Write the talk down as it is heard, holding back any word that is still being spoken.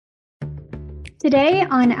Today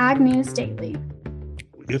on Ag News Daily.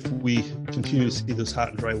 If we continue to see this hot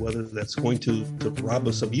and dry weather, that's going to rob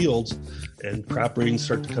us of yields and crop ratings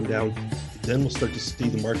start to come down, then we'll start to see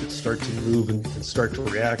the market start to move and start to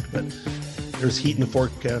react. But there's heat in the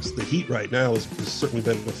forecast. The heat right now is certainly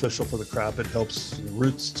beneficial for the crop. It helps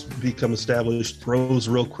roots become established, grows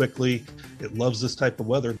real quickly. It loves this type of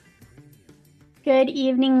weather. Good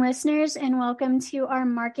evening, listeners, and welcome to our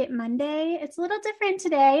Market Monday. It's a little different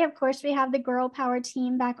today. Of course, we have the Girl Power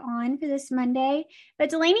team back on for this Monday, but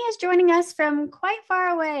Delaney is joining us from quite far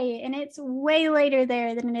away, and it's way later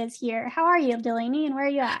there than it is here. How are you, Delaney, and where are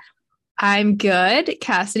you at? I'm good,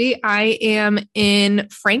 Cassidy. I am in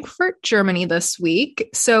Frankfurt, Germany this week.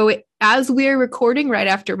 So as we're recording right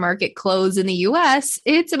after market close in the US,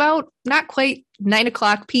 it's about not quite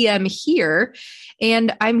 9:00 p.m. here.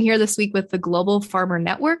 And I'm here this week with the Global Farmer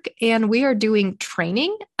Network, and we are doing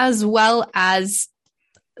training as well as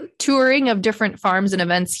touring of different farms and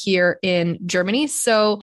events here in Germany.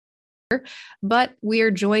 But we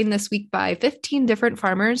are joined this week by 15 different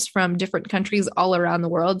farmers from different countries all around the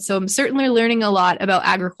world. So I'm certainly learning a lot about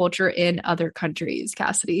agriculture in other countries,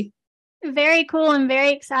 Cassidy. Very cool. I'm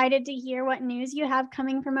very excited to hear what news you have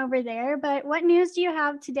coming from over there. But what news do you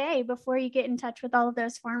have today before you get in touch with all of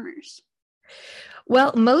those farmers?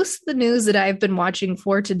 Well, most of the news that I've been watching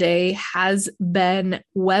for today has been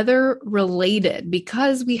weather related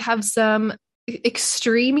because we have some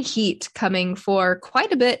extreme heat coming for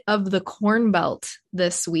quite a bit of the Corn Belt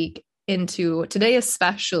this week, into today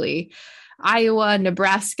especially. Iowa,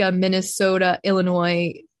 Nebraska, Minnesota,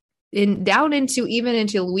 Illinois, down into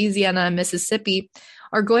Louisiana and Mississippi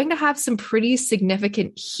are going to have some pretty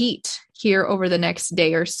significant heat here over the next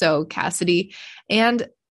day or so, Cassidy. And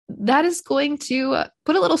that is going to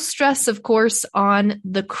put a little stress, of course, on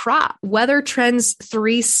the crop. Weather Trends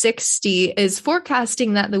 360 is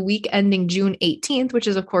forecasting that the week ending June 18th, which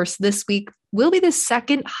is, of course, this week, will be the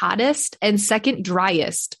second hottest and second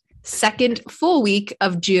driest second full week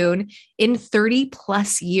of June in 30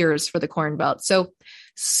 plus years for the Corn Belt. So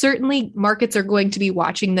certainly markets are going to be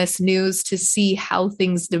watching this news to see how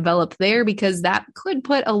things develop there, because that could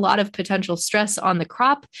put a lot of potential stress on the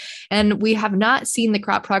crop. And we have not seen the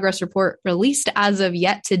crop progress report released as of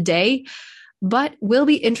yet today, but will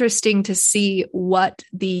be interesting to see what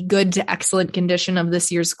the good to excellent condition of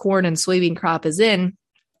this year's corn and soybean crop is in.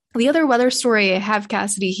 The other weather story I have,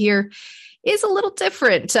 Cassidy, here is a little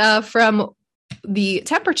different from the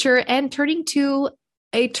temperature and turning to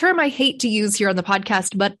a term I hate to use here on the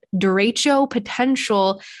podcast, but derecho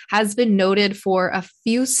potential has been noted for a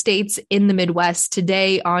few states in the Midwest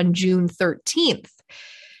today on June 13th.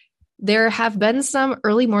 There have been some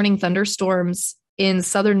early morning thunderstorms in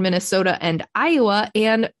southern Minnesota and Iowa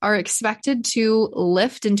and are expected to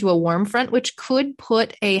lift into a warm front, which could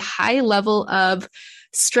put a high level of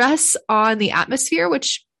stress on the atmosphere,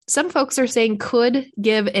 which some folks are saying could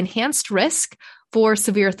give enhanced risk for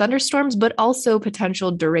severe thunderstorms, but also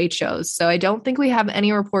potential derechos. So I don't think we have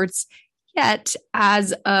any reports yet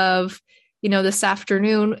as of, this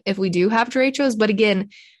afternoon if we do have derechos. But again,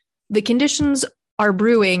 the conditions are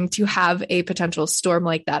brewing to have a potential storm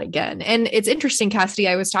like that again. And it's interesting, Cassidy,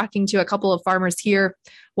 I was talking to a couple of farmers here,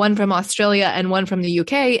 one from Australia and one from the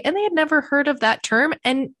UK, and they had never heard of that term.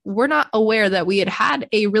 And we're not aware that we had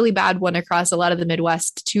a really bad one across a lot of the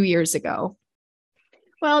Midwest 2 years ago.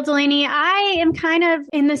 Well, Delaney, I am kind of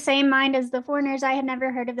in the same mind as the foreigners. I had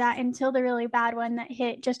never heard of that until the really bad one that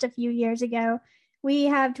hit just a few years ago. We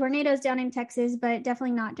have tornadoes down in Texas, but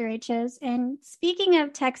definitely not derechos. And speaking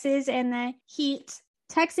of Texas and the heat,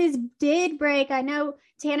 Texas did break. I know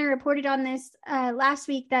Tanner reported on this last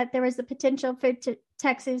week that there was the potential for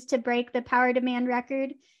Texas to break the power demand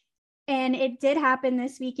record. And it did happen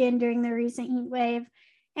this weekend during the recent heat wave.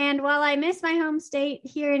 And while I miss my home state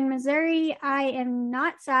here in Missouri, I am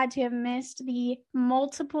not sad to have missed the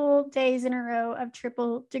multiple days in a row of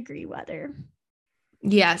triple degree weather.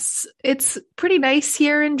 Yes, it's pretty nice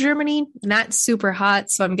here in Germany, not super hot.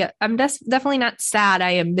 So I'm definitely not sad.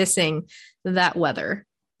 I am missing that weather.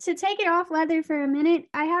 To take it off weather for a minute,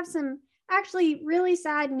 I have some actually really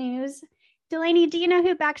sad news. Delaney, do you know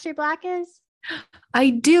who Baxter Black is? I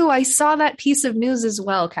do. I saw that piece of news as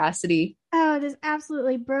well, Cassidy. Oh, this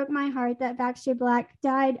absolutely broke my heart that Baxter Black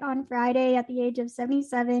died on Friday at the age of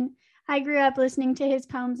 77. I grew up listening to his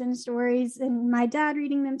poems and stories and my dad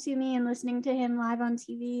reading them to me and listening to him live on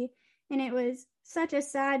TV. And it was such a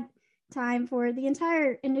sad time for the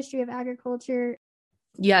entire industry of agriculture.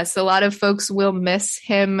 Yes, a lot of folks will miss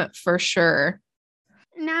him for sure.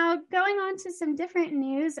 Now, going on to some different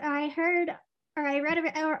news, I read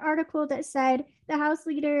an article that said the House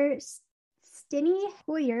Leader Steny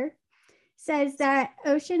Hoyer says that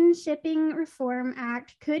Ocean Shipping Reform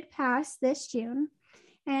Act could pass this June.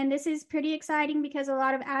 And this is pretty exciting because a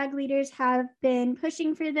lot of ag leaders have been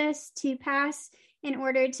pushing for this to pass in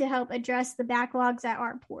order to help address the backlogs at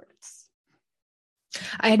our ports.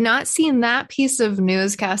 I had not seen that piece of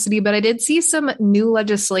news, Cassidy, but I did see some new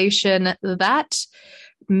legislation that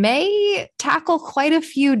may tackle quite a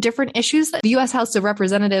few different issues that the U.S. House of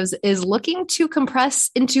Representatives is looking to compress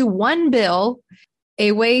into one bill,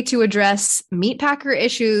 a way to address meatpacker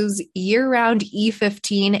issues, year-round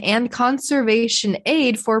E15, and conservation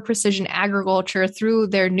aid for precision agriculture through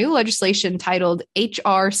their new legislation titled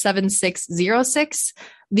H.R. 7606,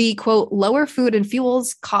 the, quote, Lower Food and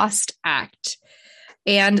Fuels Cost Act.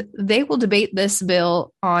 And they will debate this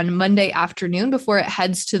bill on Monday afternoon before it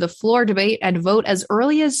heads to the floor debate and vote as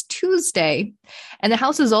early as Tuesday. And the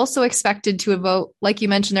House is also expected to vote, like you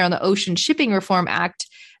mentioned there, on the Ocean Shipping Reform Act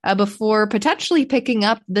before potentially picking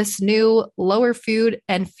up this new Lower Food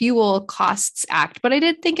and Fuel Costs Act. But I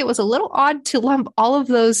did think it was a little odd to lump all of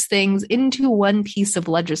those things into one piece of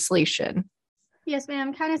legislation. Yes,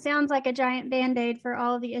 ma'am. Kind of sounds like a giant Band-Aid for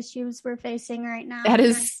all of the issues we're facing right now. That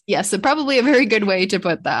is, yes, probably a very good way to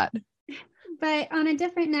put that. But on a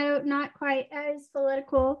different note, not quite as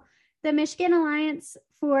political, the Michigan Alliance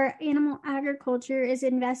for Animal Agriculture is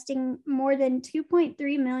investing more than $2.3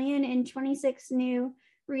 million in 26 new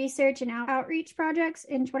research and outreach projects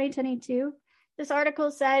in 2022. This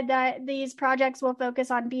article said that these projects will focus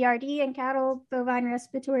on BRD and cattle, bovine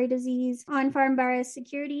respiratory disease, on-farm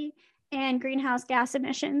biosecurity, and greenhouse gas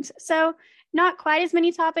emissions. So not quite as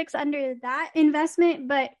many topics under that investment,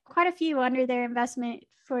 but quite a few under their investment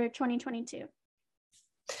for 2022.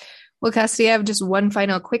 Well, Cassidy, I have just one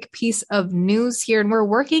final quick piece of news here, and we're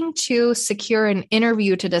working to secure an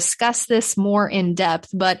interview to discuss this more in depth,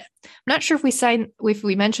 but I'm not sure if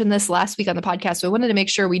we mentioned this last week on the podcast, so I wanted to make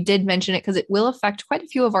sure we did mention it because it will affect quite a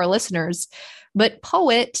few of our listeners. But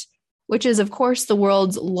POET, which is, of course, the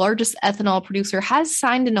world's largest ethanol producer, has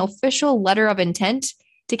signed an official letter of intent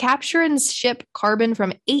to capture and ship carbon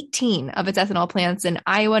from 18 of its ethanol plants in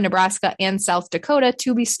Iowa, Nebraska, and South Dakota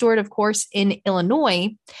to be stored, of course, in Illinois.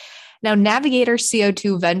 Now, Navigator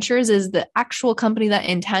CO2 Ventures is the actual company that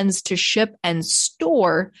intends to ship and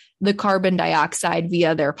store the carbon dioxide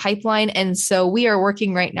via their pipeline. And so we are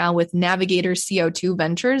working right now with Navigator CO2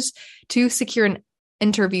 Ventures to secure an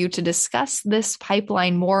interview to discuss this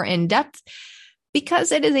pipeline more in depth,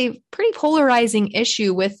 because it is a pretty polarizing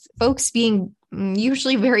issue with folks being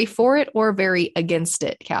usually very for it or very against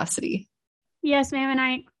it, Cassidy. Yes, ma'am.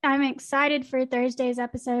 And I'm excited for Thursday's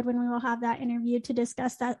episode when we will have that interview to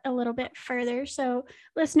discuss that a little bit further. So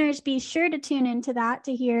listeners, be sure to tune into that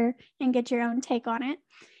to hear and get your own take on it.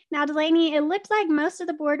 Now, Delaney, it looked like most of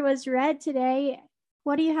the board was red today.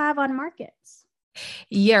 What do you have on markets?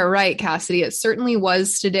 Yeah, right, Cassidy. It certainly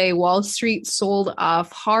was today. Wall Street sold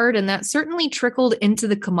off hard, and that certainly trickled into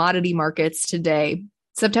the commodity markets today.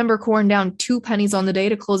 September corn down 2 pennies on the day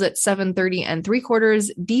to close at 7.30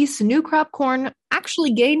 3/4. Deese new crop corn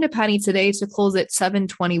actually gained a penny today to close at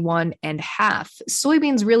 7.21 1/2.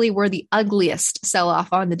 Soybeans really were the ugliest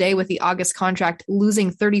sell-off on the day, with the August contract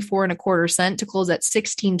losing 34 1/4 cents to close at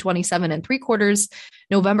 16.27 3/4.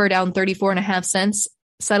 November down 34 1/2 cents,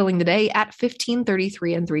 settling the day at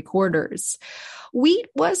 15.33 3/4. Wheat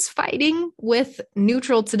was fighting with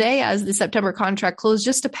neutral today as the September contract closed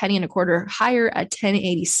just 1.25 pennies higher at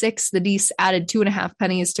 10.86. The Deese added 2.5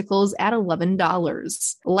 pennies to close at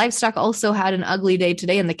 $11. Livestock also had an ugly day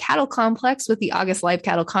today in the cattle complex, with the August live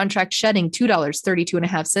cattle contract shedding $2.32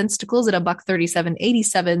 1/2 to close at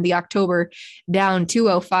 $1.3787. The October down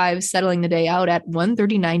 2.05, settling the day out at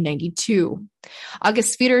 139.92.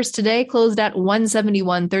 August feeders today closed at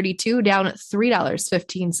 171.32, down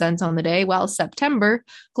 $3.15 on the day, while September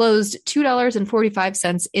closed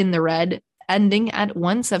 $2.45 in the red, ending at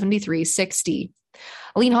 173.60.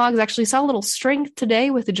 Lean hogs actually saw a little strength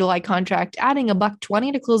today, with the July contract adding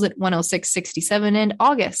 $1.20 to close at 106.67, and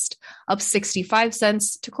August up 65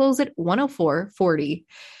 cents to close at 104.40.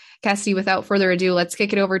 Cassidy, without further ado, let's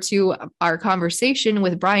kick it over to our conversation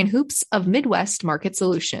with Brian Hoops of Midwest Market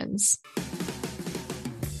Solutions.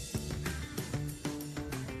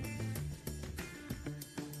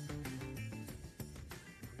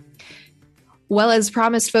 Well, as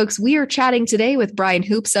promised, folks, we are chatting today with Brian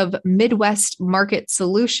Hoops of Midwest Market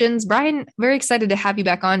Solutions. Brian, very excited to have you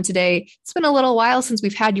back on today. It's been a little while since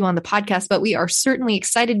we've had you on the podcast, but we are certainly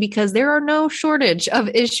excited because there are no shortage of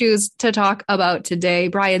issues to talk about today.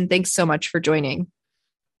 Brian, thanks so much for joining.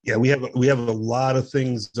 Yeah, we have a lot of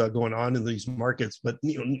things going on in these markets, but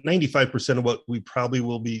 95% of what we probably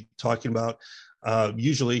will be talking about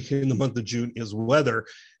usually in the month of June is weather.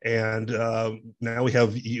 And now we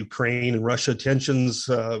have Ukraine and Russia tensions,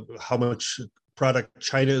 how much product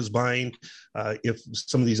China is buying, if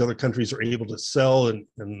some of these other countries are able to sell, and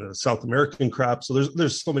the South American crop. So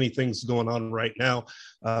there's so many things going on right now.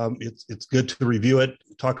 It's good to review it,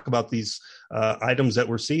 talk about these items that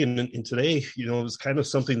we're seeing. And today, it was kind of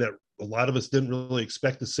something that a lot of us didn't really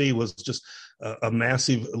expect to see, was just a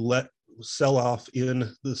massive sell-off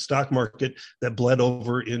in the stock market that bled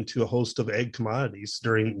over into a host of ag commodities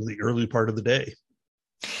during the early part of the day.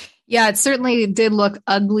 Yeah, it certainly did look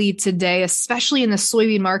ugly today, especially in the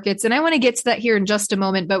soybean markets. And I want to get to that here in just a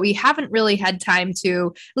moment, but we haven't really had time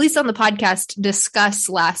to, at least on the podcast, discuss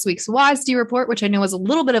last week's WASDE report, which I know was a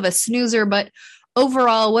little bit of a snoozer, but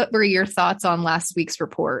overall, what were your thoughts on last week's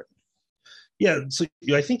report? Yeah, so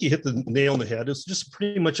I think you hit the nail on the head. It's just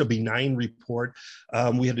pretty much a benign report.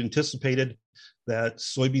 We had anticipated that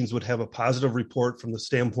soybeans would have a positive report from the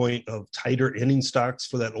standpoint of tighter ending stocks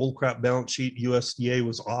for that old crop balance sheet. USDA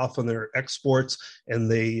was off on their exports,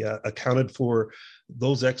 and they accounted for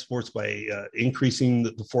those exports by increasing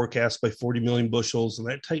the forecast by 40 million bushels, and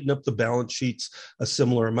that tightened up the balance sheets a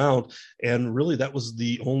similar amount. And really, that was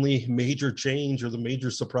the only major change or the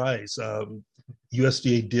major surprise.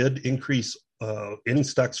 USDA did increase ending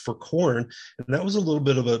stocks for corn, and that was a little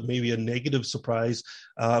bit of maybe a negative surprise,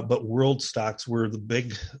 but world stocks were the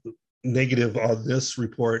big negative on this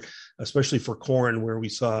report, especially for corn, where we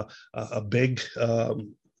saw a big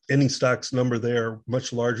ending stocks number there,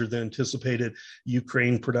 much larger than anticipated.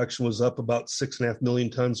 Ukraine production was up about 6.5 million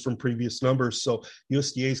tons from previous numbers. So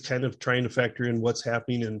USDA is kind of trying to factor in what's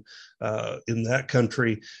happening in that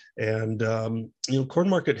country. And, corn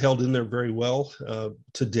market held in there very well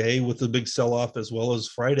today with the big sell-off, as well as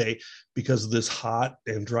Friday, because of this hot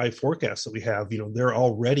and dry forecast that we have. They're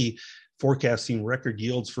already forecasting record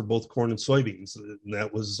yields for both corn and soybeans. And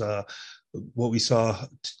that was what we saw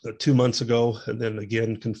 2 months ago, and then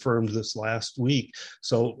again confirmed this last week.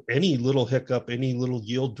 So any little hiccup, any little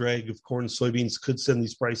yield drag of corn and soybeans could send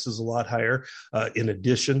these prices a lot higher. In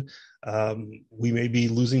addition, we may be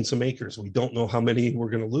losing some acres. We don't know how many we're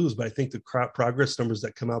going to lose, but I think the crop progress numbers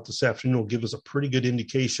that come out this afternoon will give us a pretty good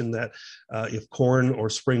indication that if corn or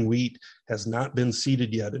spring wheat has not been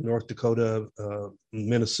seeded yet in North Dakota,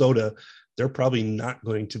 Minnesota, they're probably not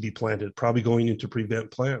going to be planted, probably going into prevent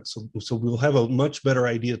plants. So we'll have a much better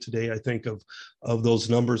idea today, I think, of those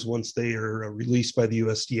numbers once they are released by the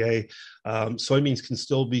USDA. Soybeans can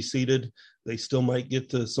still be seeded. They still might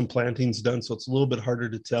get some plantings done. So it's a little bit harder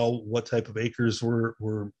to tell what type of acres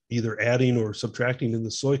we're either adding or subtracting in the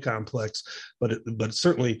soy complex. But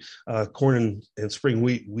certainly corn and spring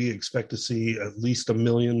wheat, we expect to see at least 1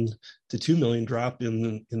 million to 2 million drop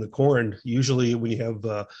in the corn. Usually when you have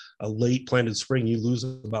a late planted spring, you lose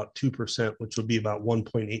about 2%, which would be about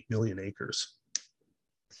 1.8 million acres.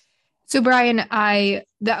 So Brian, that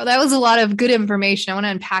was a lot of good information. I want to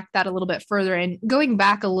unpack that a little bit further. And going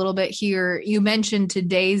back a little bit here, you mentioned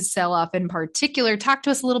today's sell-off in particular. Talk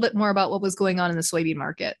to us a little bit more about what was going on in the soybean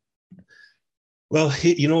market. Well,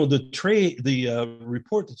 the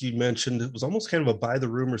report that you mentioned, it was almost kind of a buy the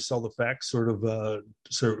rumor, sell the facts sort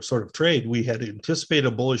of trade. We had anticipated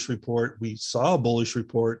a bullish report. We saw a bullish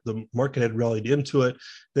report. The market had rallied into it.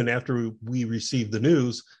 Then after we received the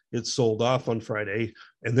news, it sold off on Friday.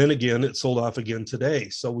 And then again, it sold off again today.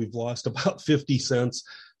 So we've lost about 50 cents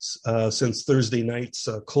since Thursday night's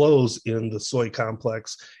close in the soy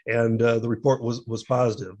complex, and the report was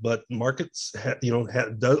positive. But markets,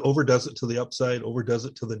 overdoes it to the upside, overdoes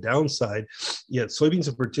it to the downside. Yet soybeans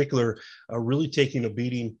in particular are really taking a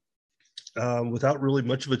beating without really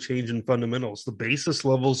much of a change in fundamentals. The basis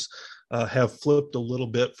levels have flipped a little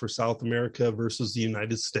bit for South America versus the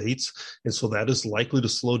United States, and so that is likely to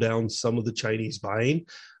slow down some of the Chinese buying,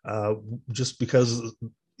 just because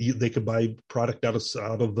they could buy product out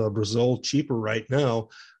of Brazil cheaper right now.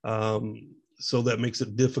 So that makes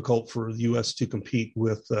it difficult for the U.S. to compete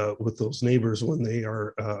with those neighbors when they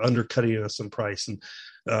are undercutting us in price.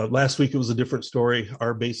 And last week it was a different story.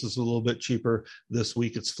 Our base is a little bit cheaper. This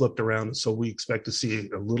week it's flipped around, and so we expect to see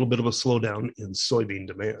a little bit of a slowdown in soybean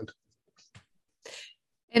demand.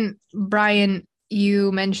 And Brian,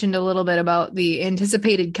 you mentioned a little bit about the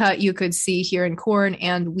anticipated cut you could see here in corn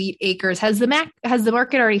and wheat acres. Has the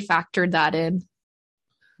market already factored that in?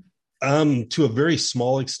 To a very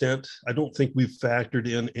small extent. I don't think we've factored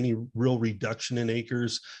in any real reduction in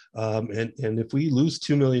acres. And if we lose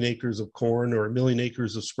 2 million acres of corn or 1 million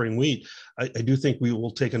acres of spring wheat, I do think we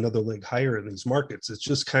will take another leg higher in these markets. It's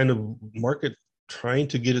just kind of market trying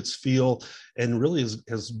to get its feel, and really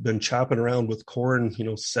has been chopping around with corn,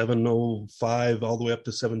 705 all the way up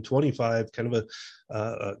to 725, kind of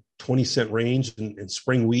a 20-cent range, and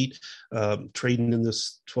spring wheat trading in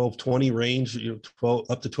this 1220 range, 12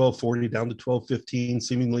 up to 1240, down to 1215,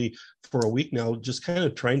 seemingly for a week now, just kind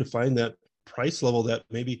of trying to find that price level that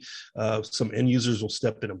maybe some end users will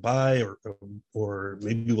step in and buy, or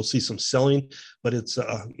maybe we'll see some selling. But it's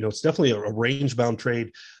it's definitely a range bound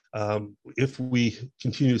trade. If we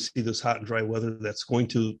continue to see this hot and dry weather that's going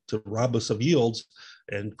to rob us of yields,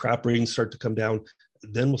 and crop ratings start to come down,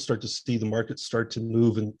 then we'll start to see the market start to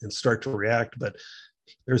move and start to react. But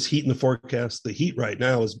there's heat in the forecast. The heat right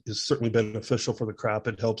now is certainly beneficial for the crop.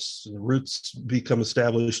 It helps the roots become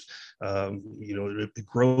established. It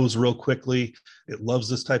grows real quickly. It loves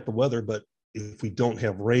this type of weather, but if we don't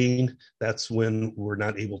have rain, that's when we're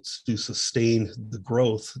not able to sustain the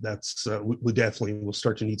growth. That's we definitely will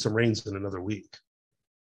start to need some rains in another week.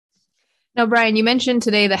 Now, Brian, you mentioned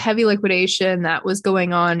today the heavy liquidation that was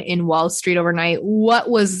going on in Wall Street overnight. What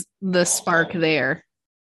was the spark there?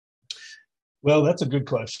 Well, that's a good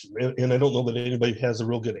question. And I don't know that anybody has a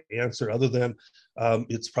real good answer, other than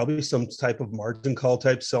it's probably some type of margin call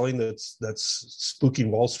type selling that's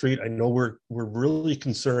spooking Wall Street. I know we're really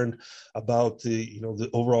concerned about the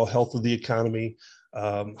overall health of the economy,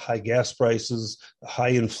 high gas prices, high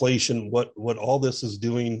inflation, what all this is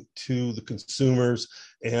doing to the consumers.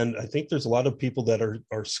 And I think there's a lot of people that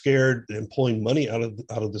are scared and pulling money out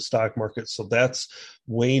of the stock market. So that's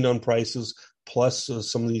weighing on prices. Plus,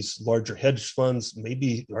 some of these larger hedge funds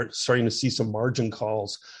maybe are starting to see some margin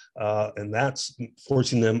calls, and that's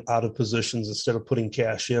forcing them out of positions. Instead of putting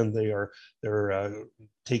cash in, they're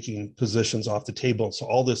taking positions off the table. So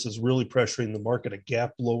all this is really pressuring the market, a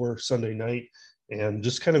gap lower Sunday night, and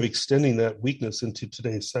just kind of extending that weakness into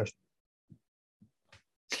today's session.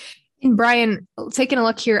 And Brian, taking a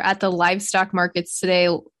look here at the livestock markets today,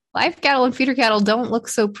 live cattle and feeder cattle don't look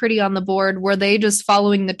so pretty on the board. Were they just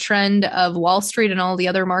following the trend of Wall Street and all the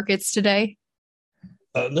other markets today?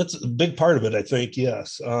 That's a big part of it, I think,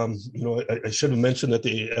 yes. I should have mentioned that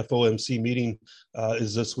the FOMC meeting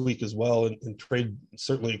is this week as well, and trade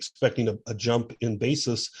certainly expecting a jump in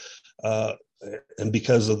basis. And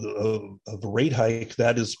because of the rate hike,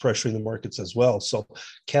 that is pressuring the markets as well. So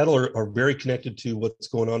cattle are very connected to what's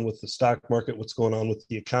going on with the stock market, what's going on with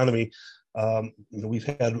the economy. We've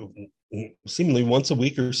had seemingly once a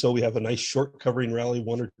week or so, we have a nice short covering rally,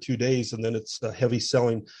 1 or 2 days, and then it's heavy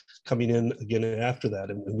selling coming in again after that.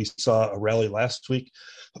 And we saw a rally last week,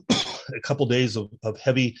 a couple days of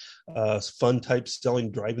heavy fund type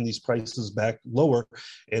selling, driving these prices back lower.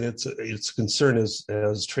 And it's a concern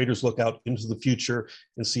as traders look out into the future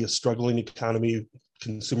and see a struggling economy,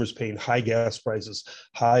 consumers paying high gas prices,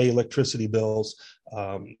 high electricity bills.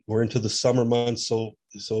 We're into the summer months, so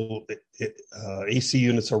AC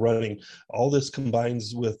units are running. All this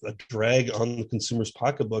combines with a drag on the consumer's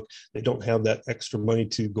pocketbook. They don't have that extra money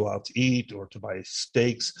to go out to eat or to buy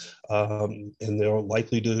steaks, and they're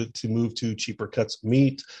likely to move to cheaper cuts of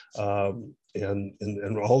meat. And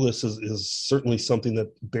all this is certainly something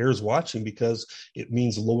that bears watching, because it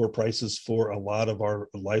means lower prices for a lot of our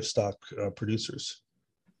livestock producers.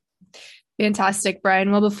 Fantastic,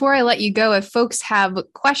 Brian. Well, before I let you go, if folks have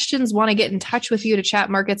questions, want to get in touch with you to chat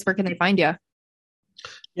markets, where can they find you?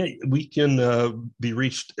 Yeah, we can be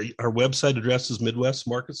reached. Our website address is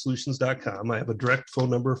MidwestMarketSolutions.com. I have a direct phone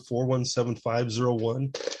number,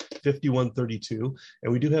 417-501-5132.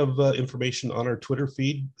 And we do have information on our Twitter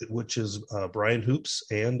feed, which is Brian Hoops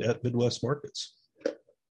and at Midwest Markets.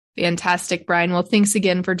 Fantastic, Brian. Well, thanks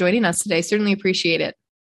again for joining us today. Certainly appreciate it.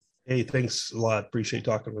 Hey, thanks a lot. Appreciate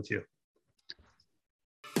talking with you.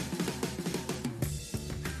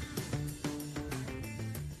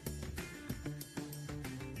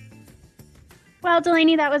 Well,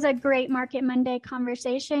 Delaney, that was a great Market Monday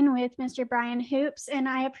conversation with Mr. Brian Hoops, and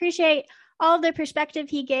I appreciate all the perspective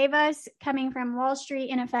he gave us coming from Wall Street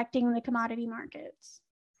and affecting the commodity markets.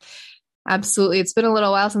 Absolutely. It's been a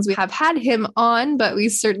little while since we have had him on, but we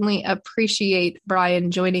certainly appreciate Brian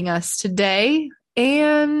joining us today.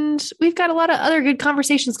 And we've got a lot of other good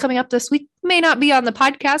conversations coming up this week. May not be on the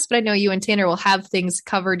podcast, but I know you and Tanner will have things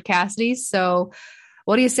covered, Cassidy. So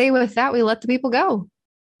what do you say with that? We let the people go.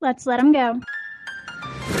 Let's let them go.